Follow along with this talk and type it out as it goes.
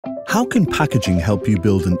How can packaging help you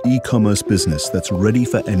build an e-commerce business that's ready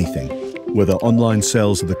for anything? Whether online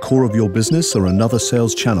sales are the core of your business or another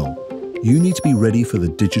sales channel, you need to be ready for the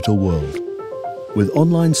digital world. With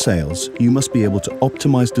online sales, you must be able to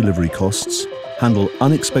optimize delivery costs, handle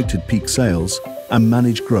unexpected peak sales, and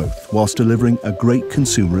manage growth whilst delivering a great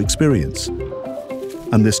consumer experience.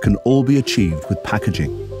 And this can all be achieved with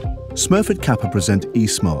packaging. Smurfit Kappa present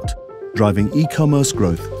eSmart, driving e-commerce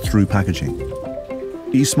growth through packaging.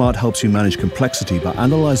 eSmart helps you manage complexity by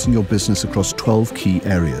analyzing your business across 12 key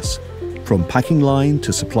areas, from packing line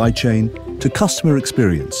to supply chain to customer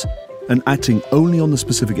experience, and acting only on the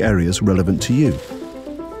specific areas relevant to you.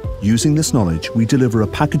 Using this knowledge, we deliver a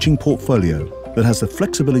packaging portfolio that has the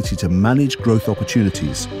flexibility to manage growth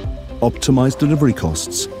opportunities, optimize delivery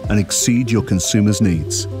costs, and exceed your consumers'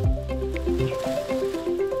 needs.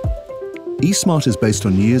 eSmart is based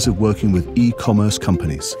on years of working with e-commerce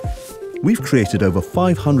companies. We've created over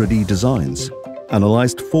 500 e-designs,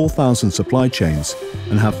 analyzed 4,000 supply chains,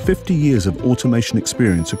 and have 50 years of automation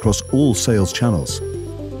experience across all sales channels.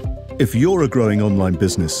 If you're a growing online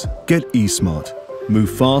business, get eSmart.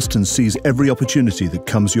 Move fast and seize every opportunity that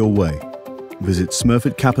comes your way. Visit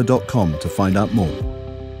smurfitkappa.com to find out more.